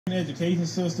education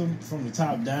system from the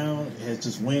top down has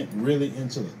just went really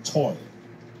into the toilet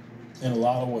in a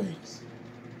lot of ways.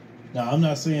 Now, I'm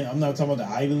not talking about the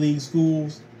Ivy League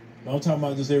schools, but I'm talking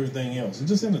about just everything else. It's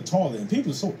just in the toilet, and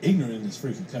people are so ignorant in this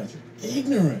freaking country.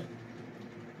 Ignorant.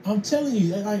 I'm telling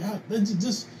you,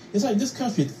 it's like this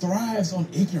country thrives on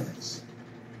ignorance,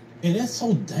 and that's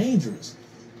so dangerous.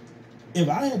 If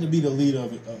I had to be the leader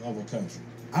of a country,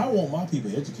 I want my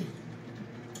people educated.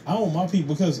 I want my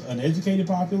people, because an educated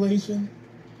population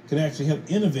can actually help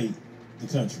innovate the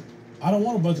country. I don't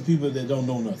want a bunch of people that don't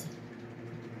know nothing.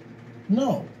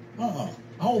 No, I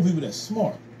want people that's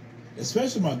smart,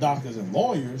 especially my doctors and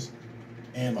lawyers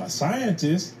and my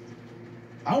scientists.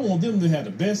 I want them to have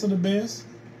the best of the best.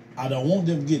 I don't want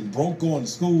them getting broke going to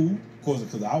school, of course,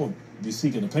 because I would be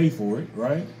seeking to pay for it,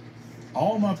 right?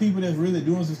 All my people that's really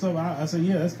doing some stuff, I say,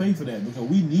 yeah, let's pay for that, because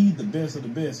we need the best of the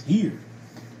best here.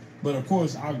 But of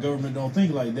course, our government don't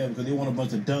think like that, because they want a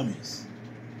bunch of dummies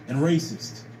and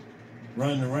racists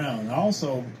running around. And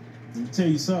also, let me tell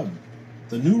you something.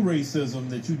 The new racism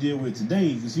that you deal with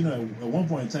today, because, at one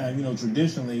point in time,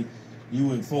 traditionally, you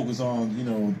would focus on,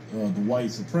 the white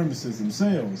supremacists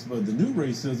themselves. But the new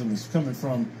racism is coming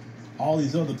from all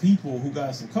these other people who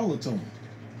got some color to them.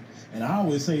 And I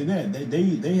always say that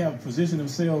they have positioned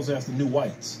themselves as the new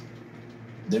whites.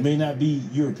 They may not be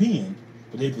European,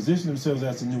 but they position themselves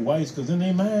as the new whites, because in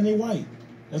their mind, they're white.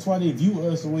 That's why they view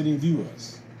us the way they view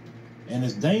us. And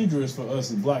it's dangerous for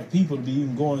us as black people to be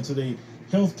even going into their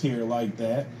health care like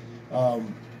that.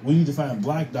 We need to find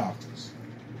black doctors.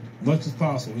 As much as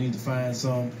possible, we need to find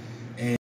some.